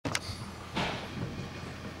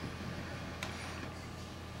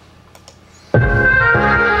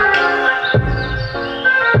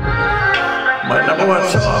number one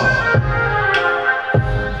song.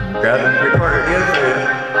 Got it recorded yesterday.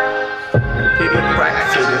 Keep it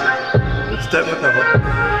practicing it. It's difficult.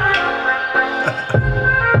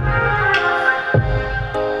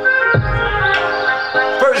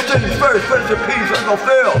 First things first, rest in peace, Uncle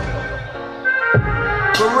Phil.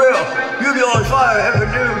 For real, you the only fire I ever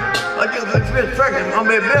knew. Like you was Smith pregnant, I'm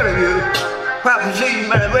gonna bury you. Prophecy,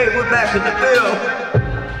 man, we're back in the field.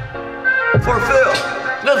 For Phil,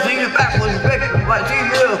 nothing you back was victim by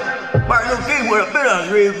T-Bill. Martin Luther King would have been on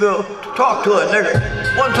Greenville to talk to a nigger.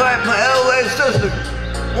 One time for the LA sister,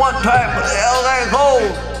 one time for the LA hole.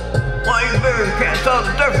 Why you niggas can't tell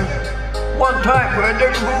the difference. One time for a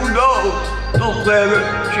nigger who knows. Don't save her,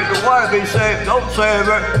 she don't want to be saved, don't save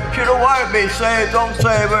her. She don't want to be saved, don't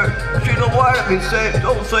save her. She don't want to be saved,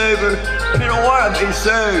 don't save her. She don't want to be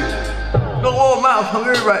saved. No more mouth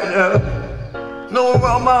hungry right now. No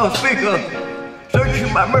more mouth speak up.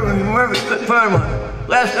 Searching my memory, couldn't find one.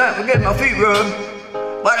 Last night I'm getting my feet rubbed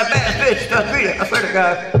by the bad bitch, that's me, I swear to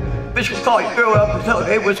God. Bitch will call your girl up and tell her,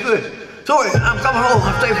 hey, what's good? Sorry, I'm coming home,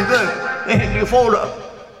 I'm staying for good. And you fold up.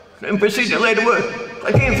 Then proceed to lay the wood.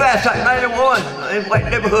 I came fast like 901 in white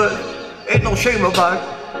neighborhood. Ain't no shame about it.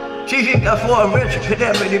 She think that's why I'm rich, could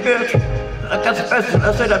have any bitch. I got the best and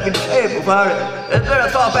I said I'd be disabled about it. And then I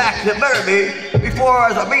thought back to bury me before I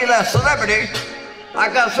was a mean-ass celebrity. I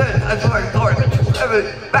got said, I swear to God,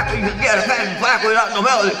 back when you could get a patent black without no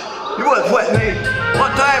melody, you wouldn't sweat me.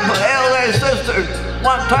 One time for the LA sisters,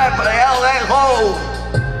 one time for the LA hoes.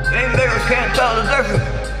 Any niggas can't tell the difference.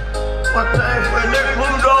 One time for a nigga who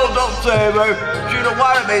knows, don't save her. She don't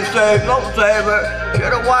want to be saved, don't save her. She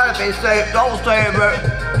don't want to be saved, don't save her.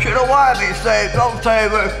 She don't want to be saved, don't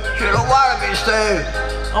save her. She don't want to be saved.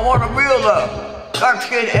 I want a real love, dark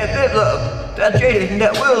skin and big love. That jaded and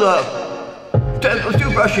that will love. Tell those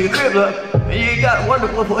toothbrush in your crib love, and you ain't got to wonder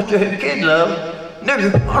what your kid love.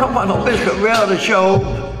 Nigga, I don't want no bitch with reality shows.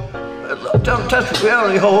 Tell them test the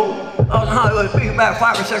reality hole. I was in Hollywood, speaking about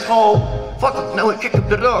 5 or 6 holes. Fuck them, now we kick up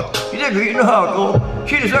the door. You nigga, you know how it goes.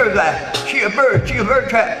 She deserves that. She a bird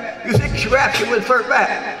trap. You think she wraps you with fur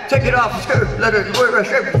back. Take it off the skirt, let her wear her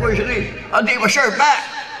shirt before you leave. I'll need my shirt back.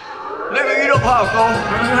 Nigga, you know how it goes.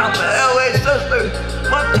 I'm the LA sister,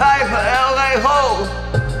 one time for LA hoes.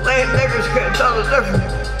 Lame niggas can't tell the difference.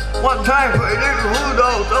 One time for a nigga who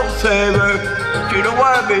knows, don't save her. She don't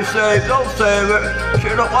want to be saved, don't save her. She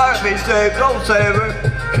don't want to be saved, don't save her.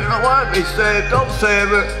 She don't want to be saved, don't save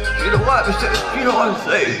her. She don't want to be saved, she don't want to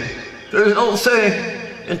save. There's an old saying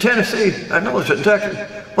in Tennessee, I know it's in Texas,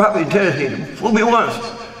 probably in Tennessee, fool me once,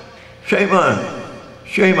 shame on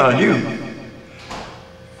you.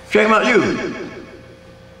 Shame on you.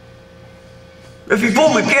 If you fool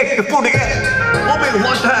me, kick, you fool again. Fool me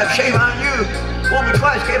one time, shame on you. Fool me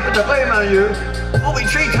twice, can't put the blame on you. Fool me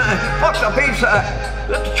 3 times, fuck the pizza.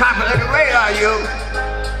 Let the chopper let it rain on you.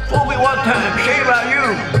 Fool me 1 time, shame on you.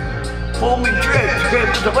 Fool me 3,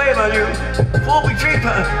 can't put the blame on you. Fool me 3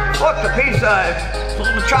 times, fuck the pizza.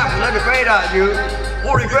 Fool the chopper, let it rain on you.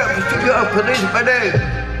 Only breakfast too young for these my days.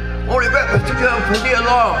 Only breakfast too young for the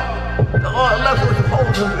alarm. The all left was the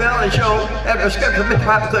holes in the reality show. After a schedule, Mr.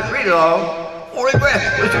 Papa couldn't read it all. Only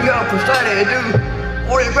breath was too young for Saturday to do.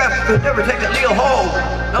 Only breath could never take a little hole.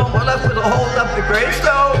 No one left with a hole up the great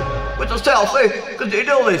stone. With a selfie, cause they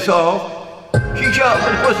know they saw. She shallow,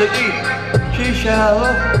 but the pussy deep. She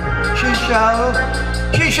shallow,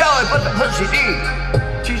 but the pussy deep.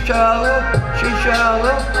 She shallow, but the pussy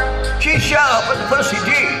deep. She shallow, but the pussy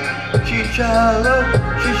deep.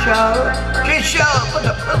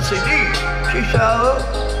 She shallow.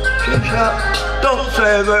 Don't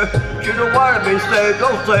save her. She don't want to be saved,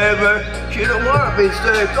 don't save her. She don't want to be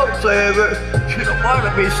saved, don't save her. She don't want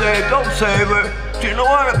to be saved, don't save her. She don't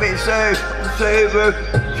want to be saved, don't save her.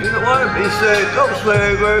 She don't want to be saved, don't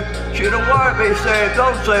save her. She don't want to be saved,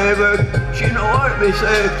 don't save her. She don't want to be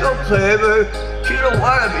saved, don't save her. She don't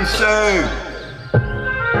want to be saved.